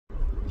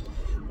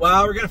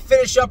Well, we're going to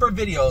finish up our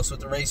videos with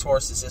the race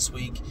horses this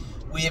week.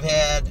 We have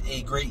had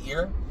a great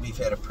year. We've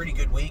had a pretty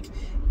good week.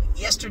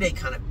 Yesterday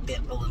kind of bit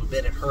a little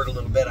bit. It hurt a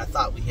little bit. I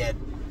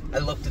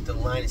looked at the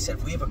line and said,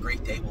 if we have a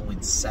great day, we'll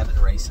win 7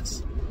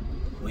 races.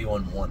 We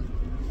won 1.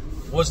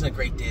 It wasn't a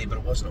great day, but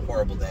it wasn't a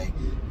horrible day.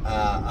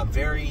 A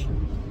very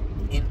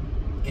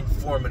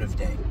informative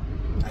day,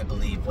 I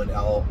believe, when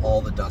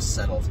all the dust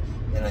settled.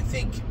 And I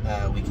think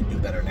we can do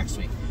better next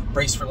week.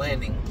 Brace for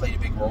Landing played a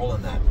big role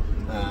in that.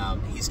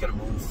 He's going to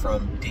move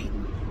from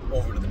Dayton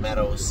over to the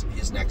Meadows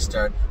his next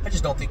start. I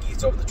just don't think he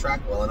gets over the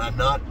track well, and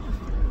I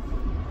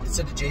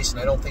said to Jason,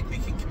 I don't think we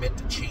can commit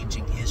to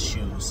changing his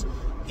shoes.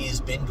 He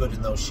has been good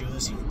in those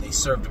shoes. They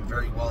served him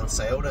very well in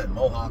Scioto and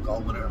Mohawk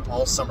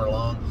all summer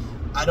long.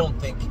 I don't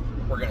think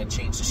we're going to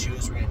change the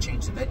shoes. We're going to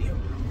change the venue.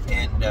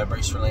 And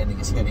Brace for Landing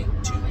is heading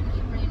to...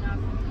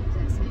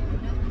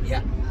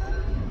 Yeah.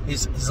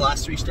 His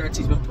last 3 starts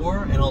he's been poor,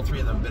 and all 3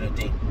 of them have been at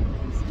Dayton.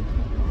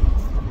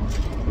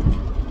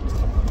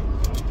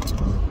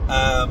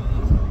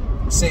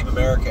 Save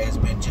America has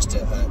been just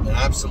an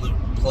absolute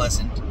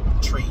pleasant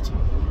treat.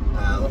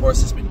 The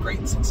horse has been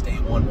great since day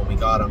 1 when we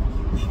got him.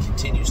 He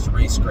continues to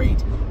race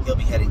great. He'll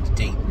be heading to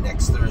Dayton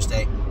next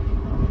Thursday.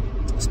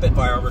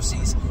 Spitfire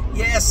Overseas.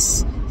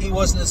 Yes, he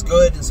wasn't as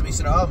good. And somebody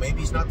said, oh,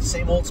 maybe he's not the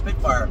same old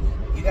Spitfire.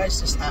 You guys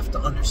just have to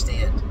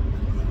understand.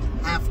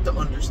 You have to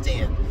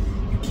understand.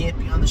 You can't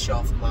be on the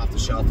shelf, come off the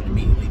shelf, and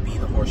immediately be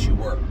the horse you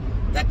were.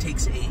 That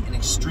takes an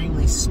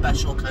extremely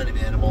special kind of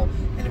animal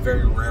and a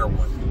very rare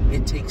one.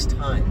 It takes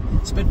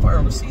time. Spitfire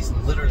Overseas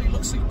literally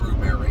looks like a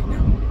broodmare right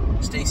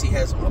now. Stacy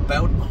has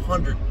about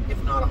 100,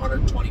 if not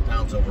 120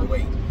 pounds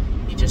overweight.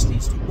 He just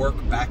needs to work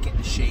back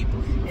into shape.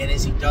 And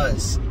as he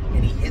does,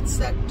 and he hits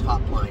that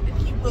top line,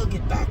 and he will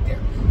get back there.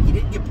 He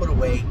didn't get put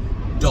away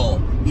dull.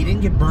 He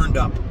didn't get burned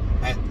up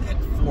at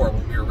 4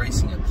 when we were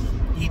racing him.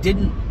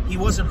 He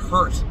wasn't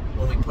hurt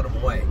when we put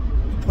him away.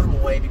 We put him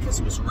away because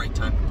it was the right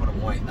time to put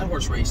him away. That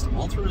horse raced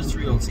all through his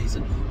 3-year-old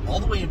season, all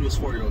the way into his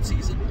 4-year-old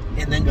season,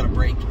 and then got a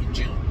break in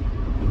June.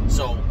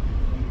 So,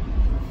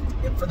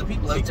 for the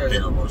people out there,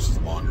 bigger horses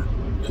longer,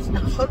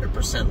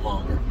 100%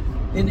 longer.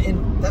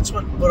 And that's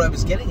what I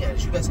was getting at,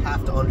 is you guys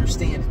have to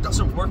understand it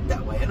doesn't work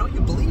that way. I know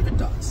you believe it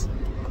does.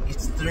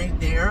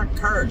 They aren't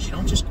cars. You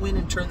don't just go in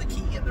and turn the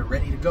key and they're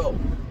ready to go.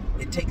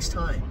 It takes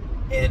time.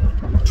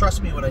 And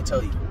trust me when I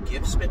tell you,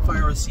 give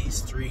Spitfire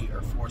Overseas 3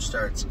 or 4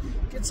 starts.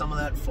 Get some of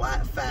that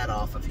fat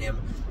off of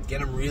him.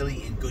 Get him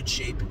really in good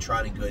shape and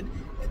trotting good.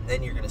 And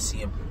then you're going to see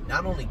him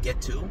not only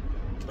get to,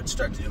 but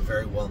start to do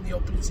very well in the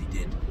Open as he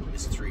did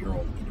his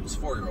 3-year-old into his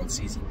 4-year-old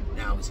season.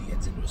 Now as he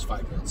heads into his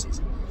 5-year-old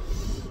season.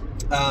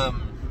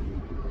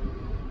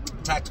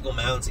 Tactical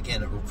Mounds,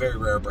 again, a very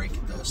rare break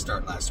at the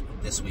start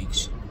this week.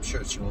 I'm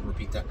sure she won't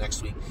repeat that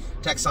next week.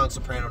 Texan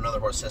Soprano, another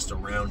horse, has to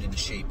round into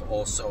shape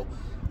also.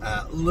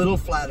 Little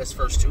flat his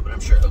first 2, but I'm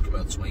sure he'll come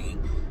out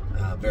swinging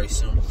very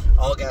soon.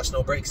 All Gas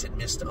No Brakes had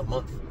missed a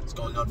month. It's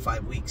going on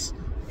 5 weeks.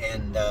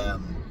 And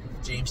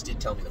James did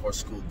tell me the horse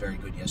schooled very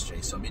good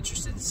yesterday, so I'm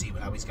interested to see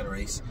how he's going to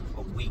race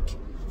a week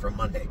from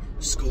Monday.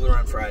 School her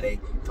on Friday,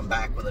 come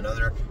back with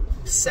another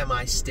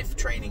semi-stiff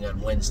training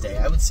on Wednesday.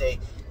 I would say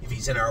if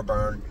he's in our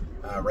barn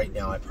right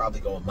now, I'd probably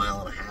go 1.5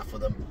 miles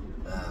with him,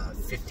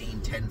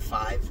 15, 10,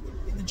 5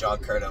 in the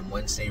jog cart on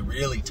Wednesday,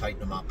 really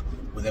tighten him up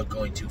without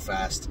going too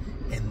fast,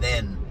 and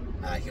then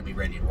he'll be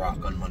ready to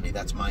rock on Monday.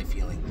 That's my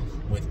feeling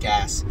with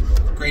Gas.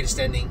 Greatest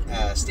Ending,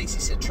 Stacy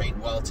said, trained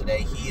well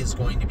today. He is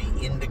going to be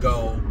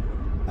indigo.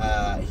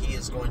 He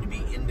is going to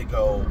be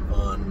indigo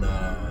on,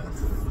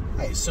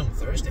 I assume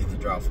Thursday they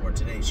draw for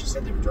today. She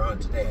said they were drawing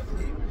today, I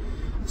believe.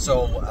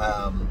 So,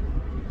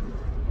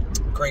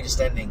 Greatest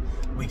Ending,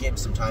 we gave him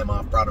some time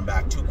off, brought him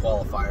back, 2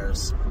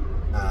 qualifiers,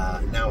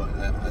 now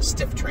a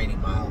stiff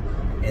training mile,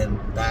 and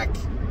back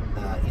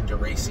into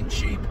racing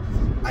shape.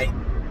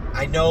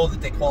 I know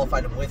that they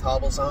qualified him with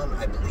hobbles on,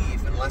 I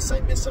believe, unless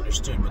I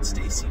misunderstood what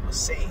Stacy was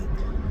saying.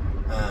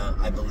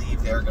 I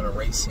believe they're going to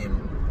race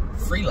him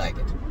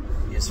free-legged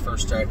his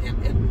first start,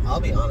 and I'll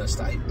be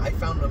honest, I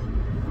found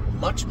him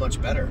much,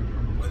 much better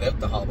without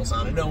the hobbles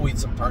on. I know we had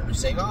some partners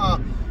saying,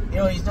 oh, you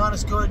know, he's not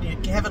as good, you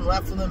haven't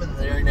left with him, and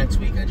the very next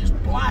week I just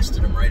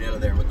blasted him right out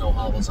of there with no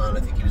hobbles on.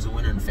 I think he was a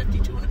winner in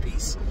 52 and a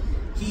piece.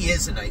 He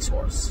is a nice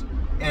horse,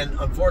 and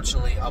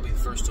unfortunately, I'll be the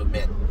first to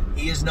admit,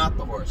 he is not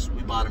the horse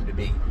we bought him to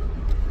be,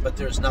 but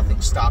there's nothing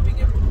stopping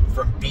him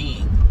from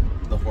being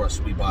the horse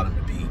we bought him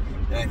to be,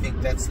 and I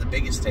think that's the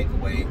biggest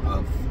takeaway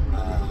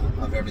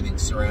of everything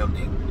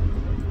surrounding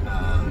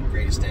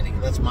Greatest Ending,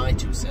 and that's my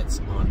 2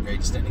 cents on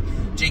Greatest Ending.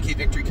 JK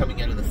Victory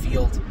coming out of the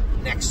field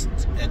next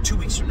 2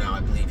 weeks from now, I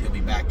believe he'll be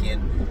back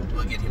in.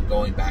 We'll get him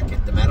going back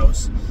at the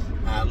Meadows.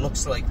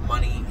 Looks like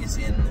Money is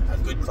in a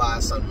good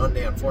class on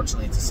Monday.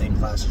 Unfortunately, it's the same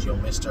class as Yo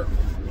Mister,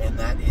 and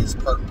that is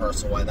part and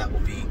parcel why that will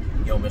be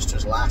Yo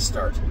Mister's last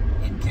start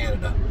in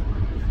Canada.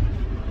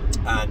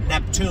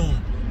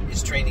 Neptune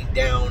is training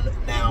down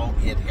now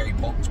at Harry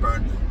Polton's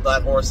barn.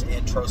 That horse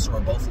and Trosa were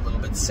both a little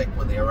bit sick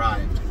when they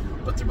arrived,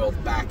 but they're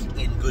both back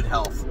in good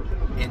health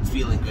and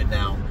feeling good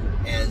now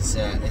as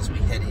we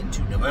head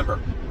into November.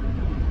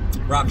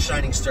 Rock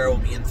Shining Star will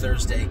be in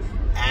Thursday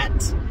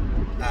at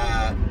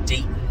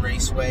Dayton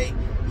Raceway.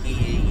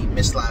 He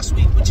missed last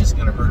week, which isn't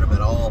going to hurt him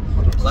at all.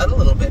 Bled a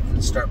little bit in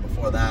the start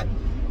before that,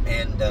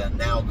 and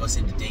now goes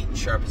into Dayton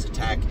sharp as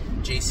attack.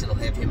 Jason will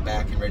have him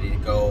back and ready to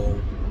go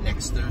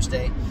next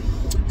Thursday.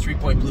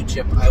 3-Point Blue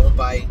Chip. I went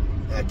by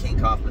King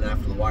Kaufman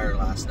after the wire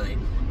last night.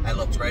 I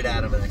looked right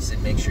at him and I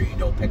said, make sure you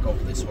don't pick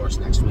over this horse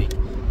next week.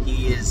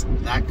 He is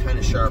that kind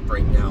of sharp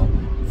right now.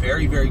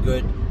 Very, very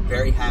good.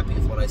 Very happy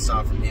with what I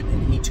saw from him,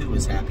 and he too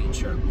is happy and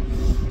sharp.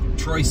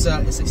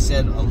 Troisa, as I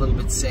said, a little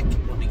bit sick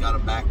when we got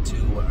him back to,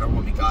 or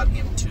when we got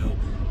him to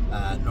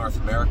North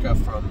America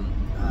from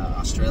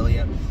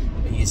Australia.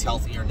 He is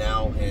healthier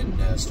now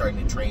and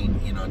starting to train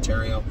in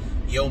Ontario.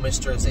 Yo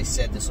Mister, as I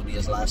said, this will be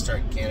his last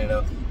start in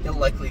Canada. He'll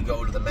likely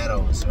go to the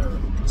Meadows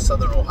or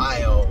Southern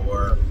Ohio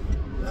or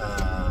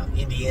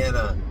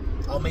Indiana.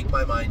 I'll make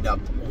my mind up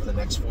over the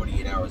next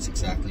 48 hours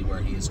exactly where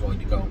he is going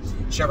to go.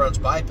 Chevron's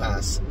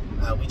Bypass,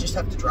 we just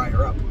have to dry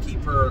her up,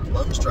 keep her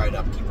lungs dried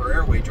up, keep her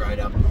airway dried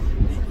up.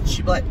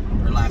 She bled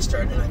her last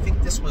start, and I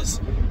think this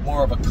was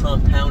more of a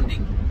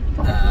compounding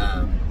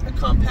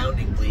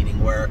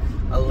bleeding where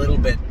a little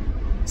bit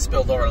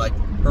spilled over. Like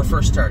her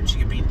first start, she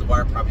could beat the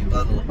wire, probably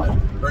bled a little bit.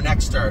 Her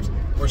next start,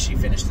 where she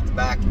finished at the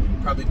back,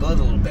 probably bled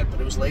a little bit,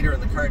 but it was later in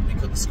the card we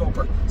couldn't scope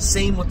her.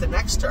 Same with the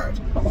next start,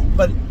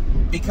 but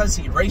because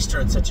he raced her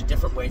in such a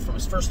different way from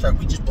his first start,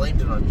 we just blamed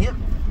it on him,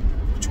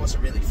 which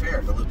wasn't really fair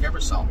to Luke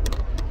Ebersol,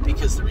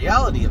 because the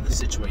reality of the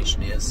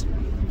situation is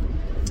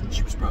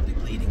she was probably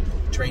bleeding.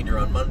 Trained her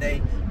on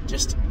Monday,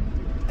 just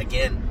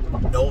again,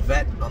 no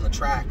vet on the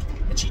track,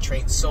 and she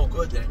trained so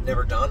good that it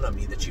never dawned on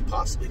me that she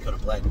possibly could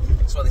have bled.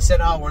 So when they said,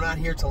 oh, we're not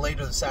here till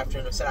later this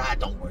afternoon, I said,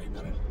 don't worry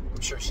about it.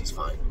 I'm sure she's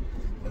fine.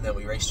 And then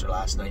we raced her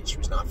last night. She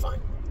was not fine.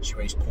 She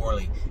raced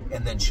poorly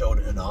and then showed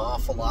an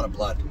awful lot of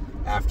blood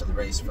after the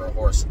race for a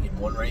horse in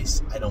one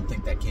race. I don't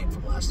think that came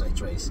from last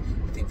night's race.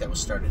 I think that was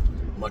started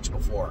much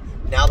before.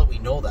 Now that we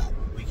know that,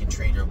 we can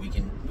treat her, we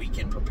can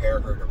prepare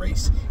her to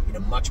race in a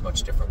much,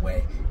 much different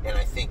way. And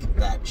I think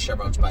that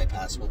Chevron's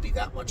Bypass will be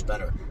that much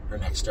better her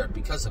next start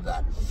because of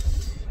that.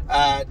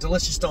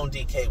 Delicious Stone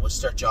DK will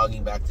start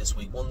jogging back this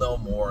week. We'll know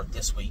more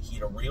this week. He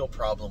had a real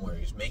problem where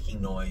he was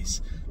making noise.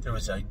 There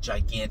was a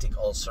gigantic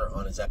ulcer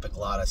on his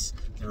epiglottis.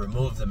 They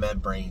removed the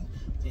membrane.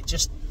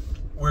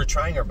 We're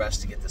trying our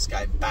best to get this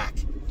guy back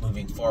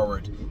moving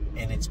forward,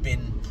 and it's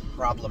been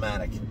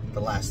problematic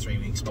the last 3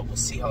 weeks, but we'll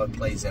see how it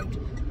plays out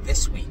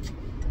this week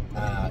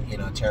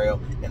in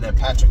Ontario. And then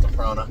Patrick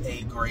LaPrana,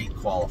 a great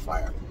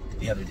qualifier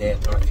the other day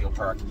at Northfield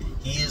Park.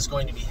 He is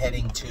going to be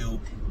heading to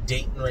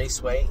Dayton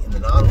Raceway in the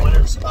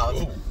non-winners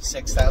of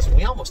 6,000.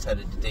 We almost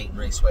headed to Dayton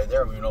Raceway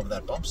there. We went over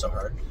that bump so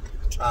hard.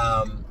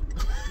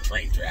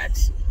 Train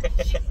tracks.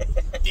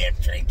 Damn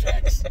train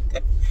tracks.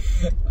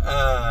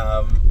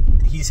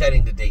 He's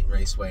heading to Dayton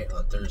Raceway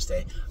on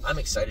Thursday. I'm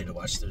excited to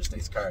watch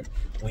Thursday's card.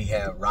 We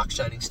have Rock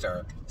Shining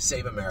Star,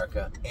 Save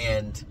America,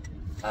 and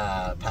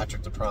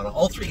Patrick LaPrana.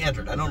 All three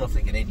entered. I don't know if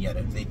they get in yet.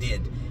 If they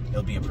did,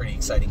 it'll be a pretty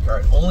exciting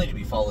card, only to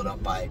be followed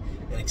up by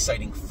an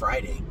exciting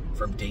Friday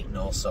from Dayton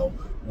also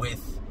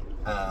with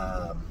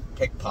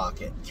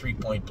Pickpocket,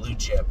 3-Point Blue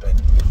Chip,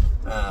 and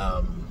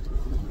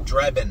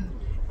Drebin,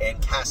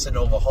 and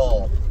Casanova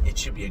Hall. It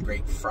should be a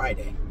great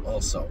Friday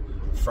also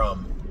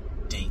from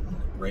Dayton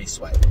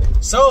Raceway.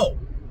 So,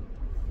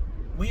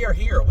 we are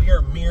here. We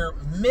are mere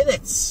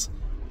minutes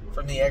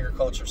from the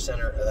Agriculture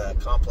Center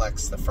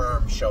complex, the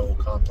Farm Show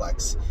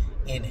complex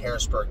in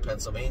Harrisburg,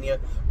 Pennsylvania.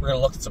 We're going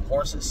to look at some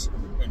horses.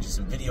 We're going to do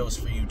some videos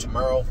for you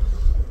tomorrow.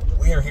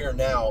 We are here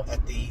now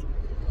at the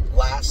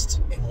last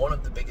and one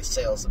of the biggest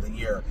sales of the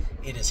year.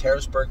 It is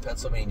Harrisburg,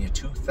 Pennsylvania,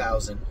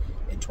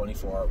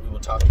 2024. We will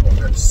talk to you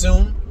very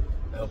soon.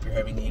 I hope you're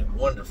having a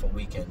wonderful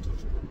weekend.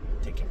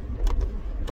 Take care.